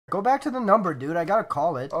Go back to the number, dude. I gotta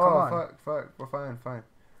call it. Come on. Oh, fuck. We're fine.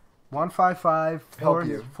 155 Help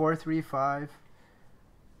you. 435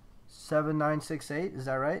 7968. Is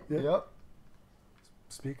that right? Yep.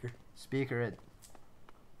 Speaker. It.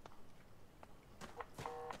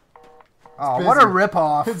 Oh, what a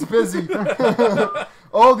ripoff! It's busy.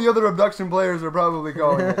 All the other Obduction players are probably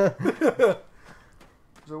calling it.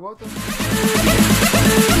 So what the?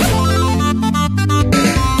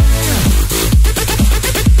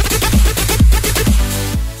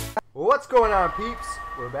 What's going on, peeps?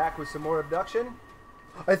 We're back with some more Obduction.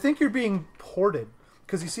 I think you're being ported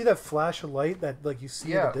because you see that flash of light that like you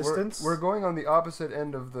see in the distance. We're going on the opposite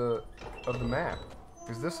end of the map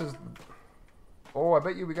because this is. Oh, I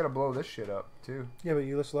bet you we gotta blow this shit up too. Yeah, but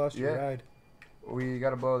you just lost your ride. We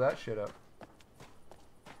gotta blow that shit up.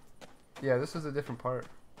 Yeah, this is a different part.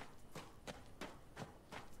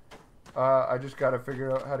 I just gotta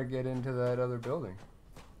figure out how to get into that other building.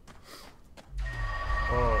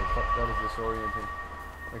 Oh, fuck, that is disorienting.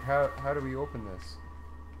 Like, how do we open this?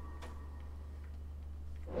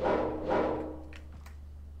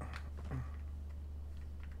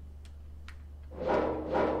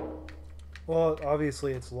 Well,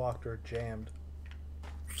 obviously it's locked or jammed.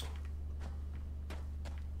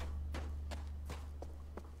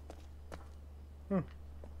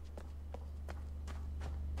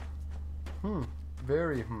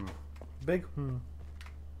 Very Big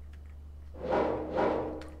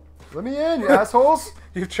Let me in, you assholes!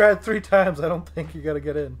 You've tried 3 times. I don't think you gotta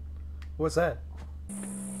get in. What's that?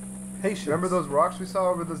 Patience. Remember those rocks we saw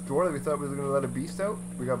over this door that we thought we were gonna let a beast out?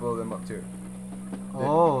 We gotta blow them up too.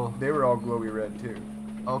 They were all glowy red too.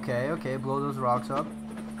 Okay. Blow those rocks up.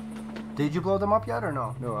 Did you blow them up yet or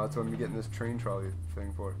no? No, that's what I'm getting this train trolley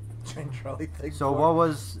thing for. Train trolley thing. So what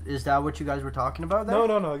was? Is that what you guys were talking about there?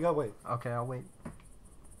 No. You gotta wait. Okay, I'll wait.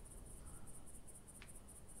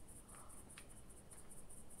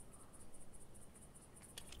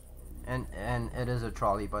 And it is a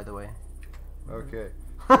trolley, by the way. Okay.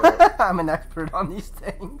 I'm an expert on these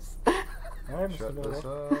things. Shut this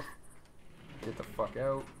off. Get the fuck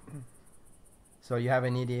out. So you have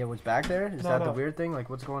any idea what's back there? Is that the weird thing? Like,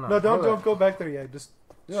 what's going on? No, don't go back there yet. Just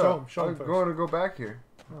show him I'm first. going to go back here.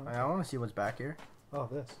 I want to see what's back here. Oh,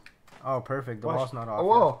 this. Oh, perfect. The wall's not off. Oh,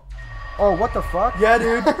 whoa. Oh, what the fuck? Yeah,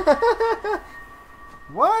 dude.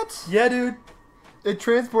 What? Yeah, dude. It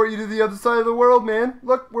transport you to the other side of the world, man.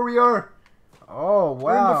 Look where we are. Oh, wow.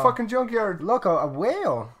 We're in the fucking junkyard. Look, a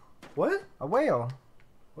whale. What? A whale.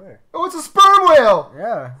 Where? Oh, it's a sperm whale.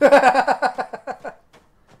 Yeah.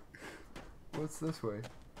 What's this way?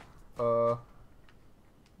 Well,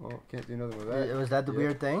 can't do nothing with that. Was that the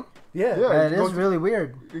weird thing? Yeah. Yeah, It is really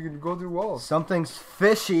weird. You can go through walls. Something's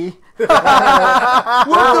fishy. What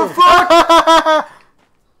the fuck?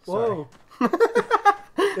 Whoa.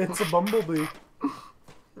 It's a bumblebee.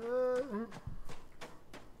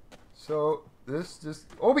 So, this just...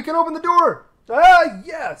 Oh, we can open the door! Ah,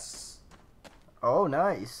 yes! Oh,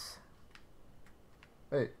 nice.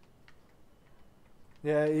 Hey.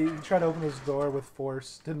 Yeah, he tried to open his door with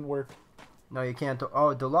force. Didn't work. No, you can't.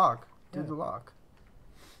 Oh, the lock. Do the lock.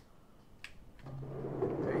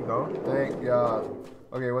 There you go. Thank God.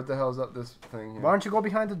 Okay, what the hell's up this thing here? Why don't you go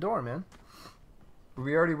behind the door, man?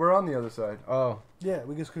 We already were on the other side. Oh. Yeah,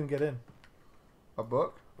 we just couldn't get in. A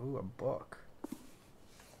book? Ooh, a book.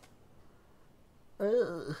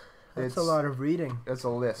 That's a lot of reading. It's a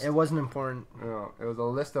list. It wasn't important. No, it was a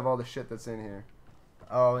list of all the shit that's in here.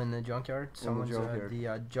 Oh, in the junkyard? Someone's junkyard.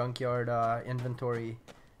 the junkyard inventory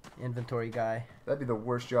guy. That'd be the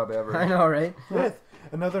worst job ever. I know, right? Yeah.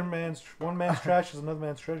 One man's trash is another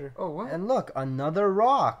man's treasure. Oh, what? And look, another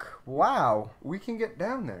rock. Wow. We can get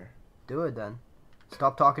down there. Do it then.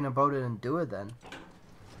 Stop talking about it and do it then.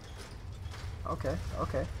 Okay.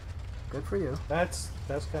 Good for you. That's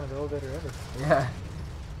kind of the elevator ever. Yeah.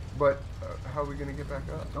 But how are we gonna get back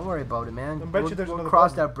up? Don't worry about it, man. I bet you there's we'll another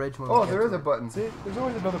cross button. that bridge when we Oh, get there is to a it. button. See, there's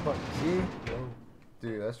always another button. See?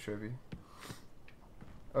 Dude, that's trippy.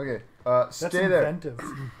 Okay, That's stay there. inventive.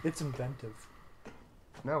 It's inventive.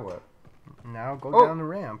 Now what? Now go Oh. down the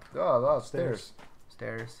ramp. Oh, stairs.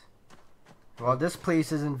 Stairs. Well, this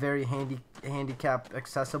place isn't very handicap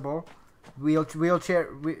accessible. Wheelchair.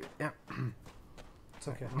 It's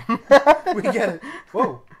okay. We get it.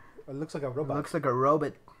 Whoa. It looks like a robot. Looks like a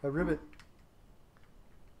robot. A ribbit.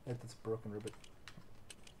 That's a broken ribbit.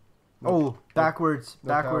 Oh, backwards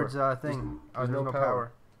no thing. There's There's no no power.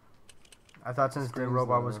 power. I thought since the Screen's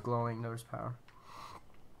robot not was on. glowing, there was power.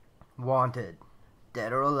 Wanted,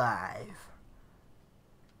 dead or alive.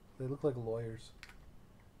 They look like lawyers.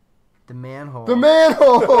 The manhole. The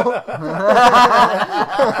manhole!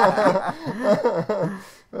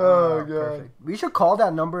 Oh, God. Perfect. We should call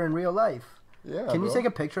that number in real life. Yeah, Can you bro. take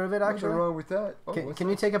a picture of it, actually? What's wrong with that? Oh, Can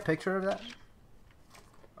you take a picture of that?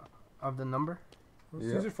 Of the number?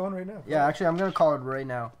 Let's use your phone right now. Yeah, actually, I'm gonna call it right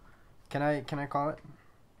now. Can I call it?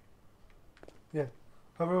 Yeah.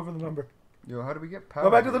 Hover over the number. Yo, how do we get power? Go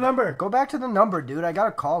back to the number. Go back to the number, dude. I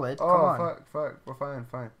gotta call it. Oh, Come on. fuck. We're fine.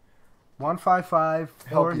 155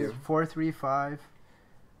 Help you. 435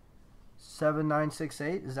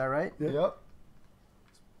 7968. Is that right? Yeah. Yep.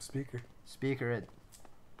 Speaker. Speaker it.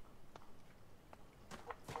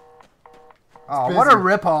 Oh, what a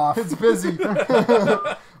ripoff! It's busy.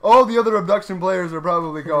 All the other abduction players are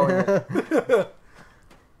probably calling it.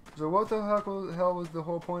 So what the hell was the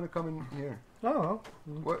whole point of coming here? I don't know.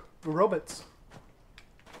 What? We're robots.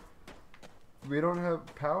 We don't have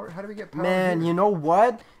power? How do we get power? Man, here? you know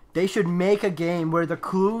what? They should make a game where the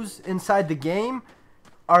clues inside the game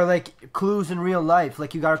are like clues in real life.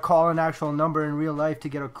 Like you gotta call an actual number in real life to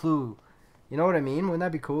get a clue. You know what I mean? Wouldn't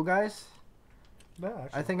that be cool, guys? No,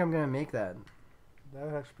 actually, I think I'm gonna make that. that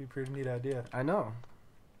would actually be a pretty neat idea. I know.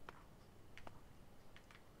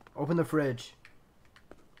 Open the fridge.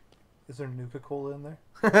 Is there Nuka-Cola in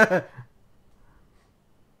there?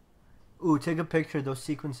 Ooh, take a picture. Those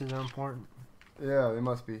sequences are important. Yeah, they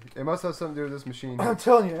must be. It must have something to do with this machine. I'm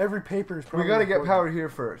telling you, every paper is probably We gotta get important. power here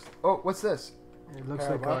first. Oh, what's this? It looks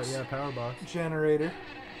Power like box. a power box. Generator.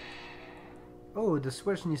 Oh, the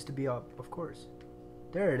switch needs to be up, of course.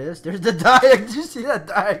 There it is. There's the diagram. Did you see that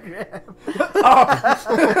diagram?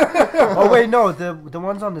 Oh wait, no, the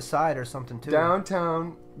ones on the side or something too.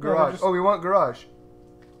 Downtown garage. just- Oh, we want garage.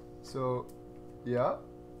 So, yeah.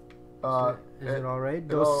 Is it all right? it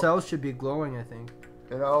Those all- cells should be glowing, I think.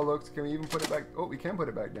 It all looks. Can we even put it back? Oh, we can put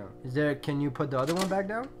it back down. Is there? Can you put the other one back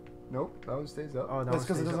down? Nope, that one stays up. Oh, that That's one 'cause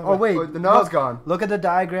it stays doesn't up. have Oh a- wait, Oh, the knob's look, gone. look at the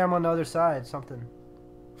diagram on the other side. Something.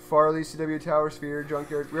 Farley, CW Tower, Sphere,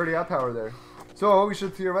 Junkyard. We already have power there. So we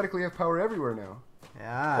should theoretically have power everywhere now.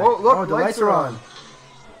 Yeah. Oh, look, the lights are are on. on.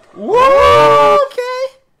 Whoa!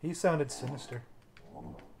 Okay. He sounded sinister.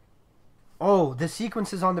 Oh, the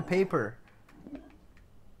sequence is on the paper.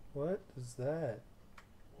 What is that?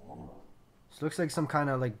 This looks like some kind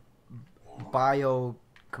of like bio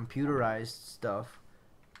computerized stuff.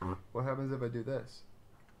 What happens if I do this?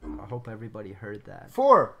 I hope everybody heard that.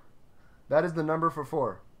 4. That is the number for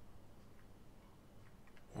 4.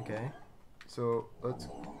 Okay. So let's.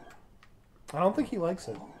 I don't think he likes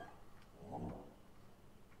it.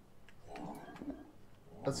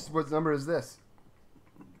 What number is this?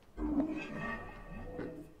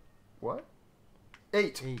 What?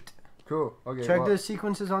 8. 8. Cool. Okay. Check well, the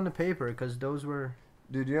sequences on the paper because those were.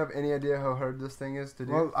 Dude, do you have any idea how hard this thing is to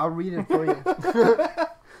do? Well, I'll read it for you.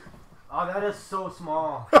 Oh, that is so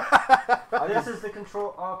small. Oh, this is the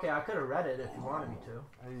control. Oh, okay, I could have read it if you wanted me to.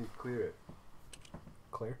 How do you clear it?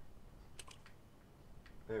 Clear.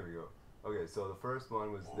 There we go. Okay, so the first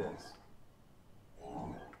one was this.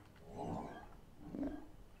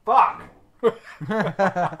 Fuck!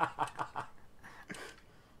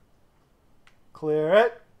 Clear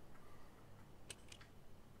it.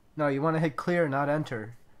 No, you want to hit clear, not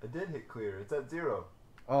enter. I did hit clear. It's at 0.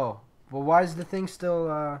 Oh, well, why is the thing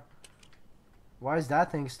still, why is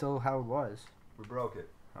that thing still how it was? We broke it.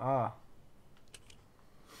 Ah,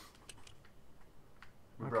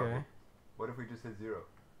 We broke okay. it. What if we just hit 0?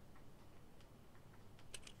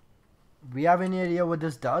 Do we have any idea what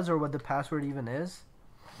this does or what the password even is?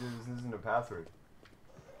 Dude, this isn't a password.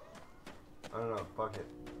 I don't know. Fuck it.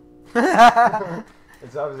 Yeah,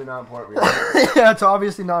 It's obviously not important. it's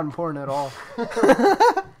obviously not important at all.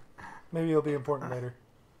 Maybe it'll be important later.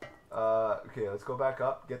 Okay, let's go back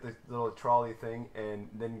up, get this little trolley thing, and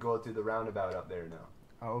then go through the roundabout up there now.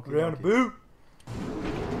 Oh, okay. Round okay. boot.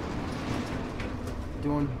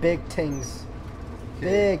 Doing big things.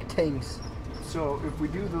 Big things. So, if we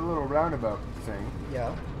do the little roundabout thing,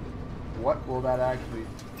 Yeah. what will that actually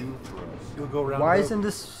do for us? You'll go round. Why the isn't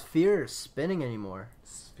the sphere spinning anymore?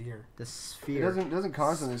 sphere? The It sphere. doesn't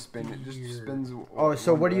constantly spin. It just Sphere. spins. Oh,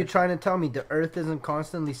 so one what are you direction. trying to tell me? The Earth isn't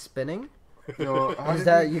constantly spinning? So, how Is did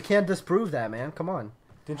that we- you can't disprove that, man? Come on.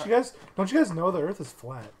 Don't you guys know the Earth is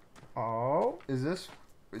flat? Oh. Is this?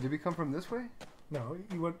 Did we come from this way? No,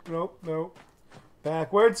 you went no.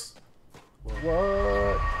 Backwards.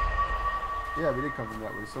 What? Yeah, we did come from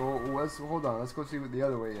that way. So let's hold on. Let's go see what the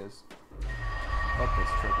other way is. Fuck this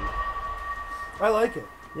trippy. I like it.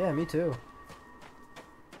 Yeah, me too.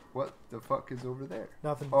 What the fuck is over there?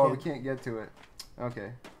 Nothing. Oh, we can't get to it.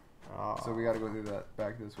 Okay, Oh. so we gotta go through that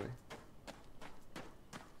back this way.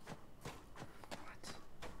 What?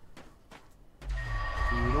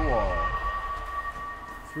 Through the wall.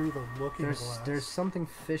 through the looking glass. There's something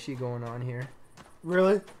fishy going on here.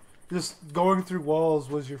 Really? Just going through walls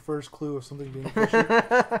was your first clue of something being fishy?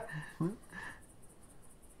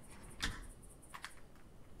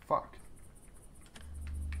 Fuck.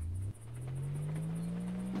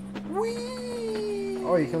 Whee!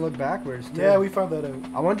 Oh, you can look backwards too. Yeah, we found that out.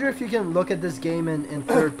 I wonder if you can look at this game in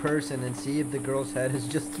third person and see if the girl's head is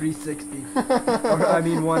just 360. Or, I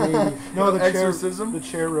mean 180. No, the Exorcism? chair. The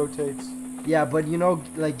chair rotates. Yeah, but you know,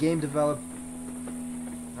 like game developed.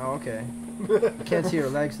 Oh, okay. You can't see her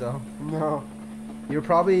legs though. No. You're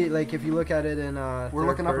probably like if you look at it in We're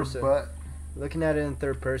looking up her person, butt. looking at it in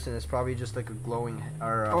third person, it's probably just like a glowing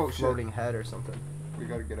or a floating head or something. We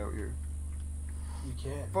gotta get out here. You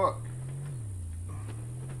can't. Fuck.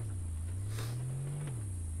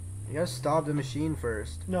 You gotta stop the machine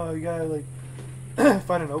first. No, you gotta like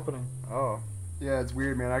find an opening. Oh. Yeah, it's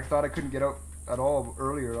weird, man. I thought I couldn't get out at all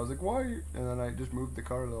earlier. I was like, why? And then I just moved the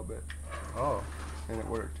car a little bit. Oh. And it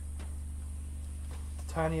worked.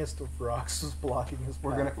 The tiniest of rocks is blocking his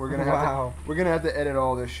path. We're gonna have to edit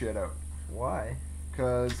all this shit out. Why?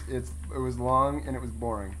 Cause it was long and it was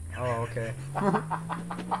boring. Oh, okay.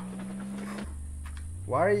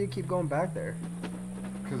 Why do you keep going back there?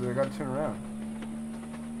 Cause I got to turn around.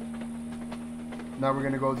 Now we're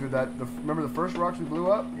gonna go through that. Remember the first rocks we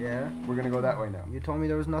blew up? Yeah. We're gonna go that way now. You told me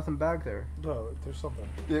there was nothing back there. No, there's something.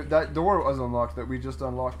 That door was unlocked that we just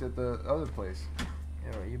unlocked at the other place.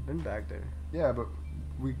 Yeah, well, you've been back there. Yeah, but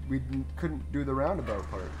we couldn't do the roundabout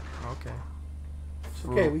part. Okay.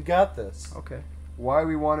 Okay, we got this. Okay. Why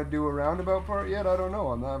we want to do a roundabout part yet? I don't know.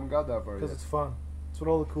 I haven't got that far Because yet. it's fun. It's what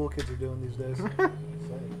all the cool kids are doing these days.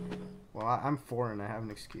 Well, I'm foreign. I have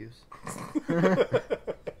an excuse.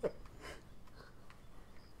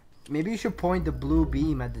 Maybe you should point the blue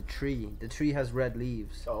beam at the tree. The tree has red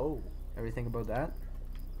leaves. Oh. Ever think about that?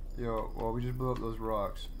 Yo, well, we just blew up those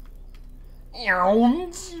rocks.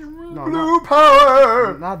 No, Blue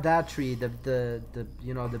power! Not that tree. The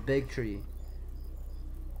you know the big tree.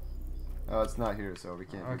 Oh, it's not here, so we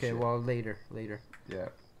can't do Okay, shit. well later. Yeah,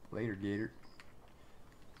 later, Gator.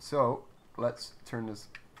 So, let's turn this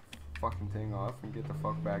fucking thing off and get the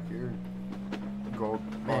fuck back here and go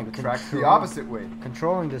on the track the opposite way.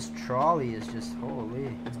 Controlling this trolley is just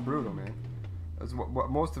holy. It's brutal, man. That's what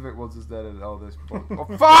most of it was is that all this. Oh,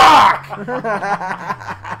 fuck!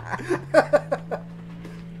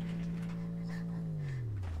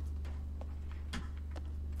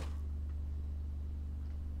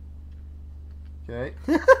 Okay,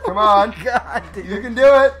 come on. God, dude. You can do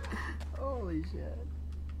it. Holy shit.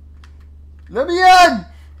 Let me in.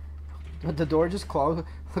 But the door just closed.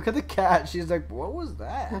 Look at the cat. She's like, what was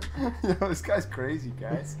that? Yo, this guy's crazy,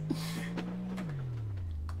 guys.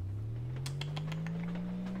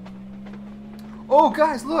 Oh,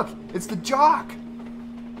 guys, look! It's the jock! The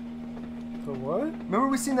what? Remember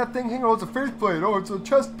we seen that thing hanging? Oh, it's a face plate. Oh, it's a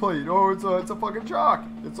chest plate. Oh, it's a fucking jock.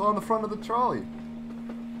 It's on the front of the trolley.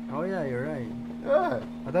 Oh yeah, you're right. Yeah.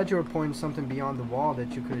 I thought you were pointing something beyond the wall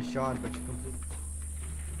that you could have shot, but you completely...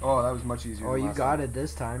 Oh, that was much easier. Oh, than you last got time. it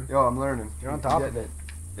this time. Yo, I'm learning. You're on I'm top of getting it.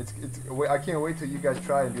 It's. I can't wait till you guys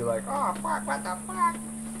try and be like, oh fuck, what the fuck?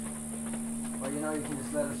 Well, you know, you can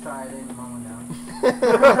just let us try it any moment now.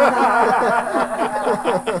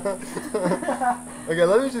 Okay,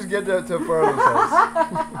 let me just get to Farley's house.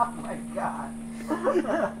 Oh my god.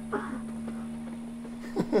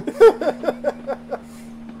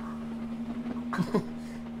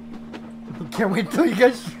 Can't wait till you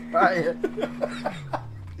guys try it.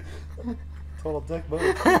 Total dick move.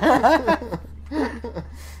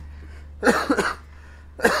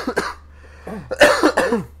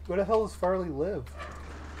 Where the hell does Farley live?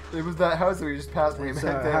 It was that house that we just passed way It's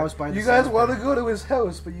back a there. house by the You guys sand want to pit. go to his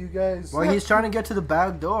house, but you guys... Well, he's trying to get to the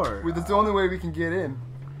back door. That's the only way we can get in.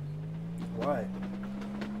 Why?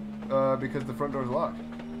 Because the front door's locked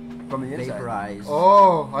from the inside. Vaporized.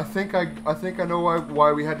 Oh, I think I know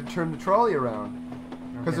why we had to turn the trolley around.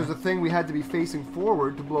 Because Okay. there's a thing we had to be facing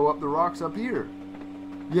forward to blow up the rocks up here.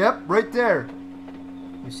 Yep, right there.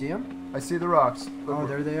 You see him? I see the rocks. Look, Oh,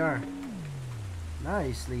 there they are.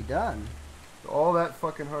 Nicely done. all that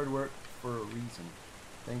fucking hard work for a reason.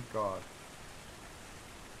 Thank God.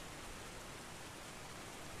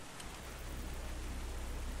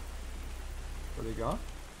 Are they gone?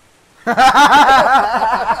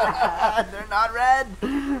 They're not red.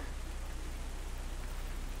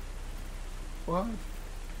 What?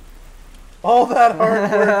 All that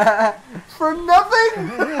hard work. For nothing?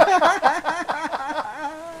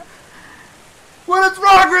 What is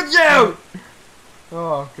wrong with you?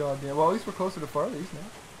 Oh god damn. Well, at least we're closer to Farley's now.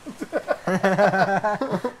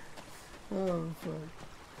 Oh fuck.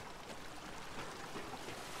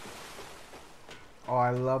 Oh,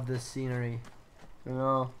 I love this scenery. You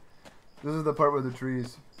know, this is the part with the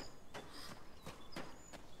trees.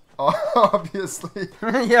 Obviously.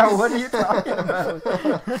 Yeah, what are you talking about?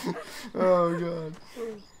 Oh god.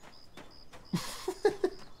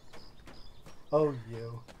 Oh,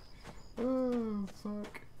 you. Oh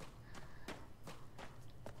fuck.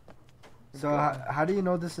 So how do you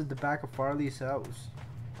know this is the back of Farley's house?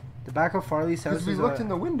 The back of Farley's house Because we is looked in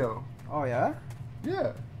the window. Oh yeah?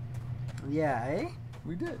 Yeah, Yeah, eh?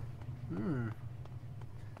 we did. Hmm.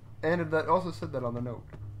 And that also said that on the note.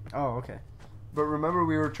 Oh, okay. But remember,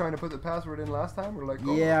 we were trying to put the password in last time. We're like,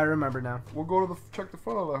 oh, Yeah, I remember now. we'll go to check the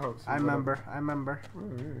front of the house. I remember. I remember.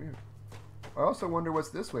 Yeah. I also wonder what's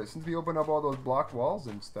this way. Since we opened up all those blocked walls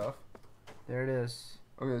and stuff. There it is.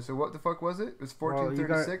 Okay, so what the fuck was it? It was Well, you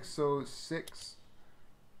 1436, so 6,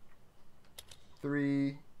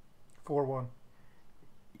 3. 4-1.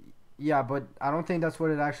 Yeah, but I don't think that's what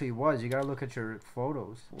it actually was. You gotta look at your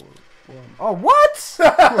photos. 4, 1. Oh,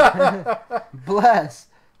 what? Bless.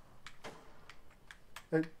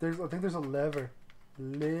 I think there's a lever.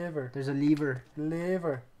 There's a lever.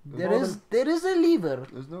 Lever. There is a lever.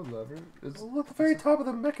 There's no lever. It's Oh, at the very top of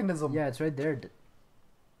the mechanism. Yeah, it's right there.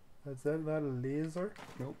 Is that not a laser?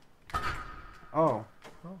 nope. Oh.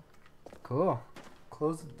 Oh. Cool.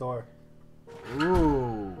 Close the door.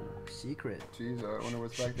 Ooh, secret. Jeez, I wonder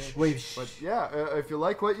what's back there. Wait, But yeah, if you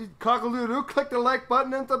like what you cockle-doodle, click the like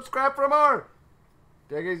button and subscribe for more.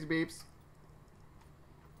 Diggies beeps.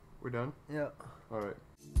 We're done? Yeah. Alright.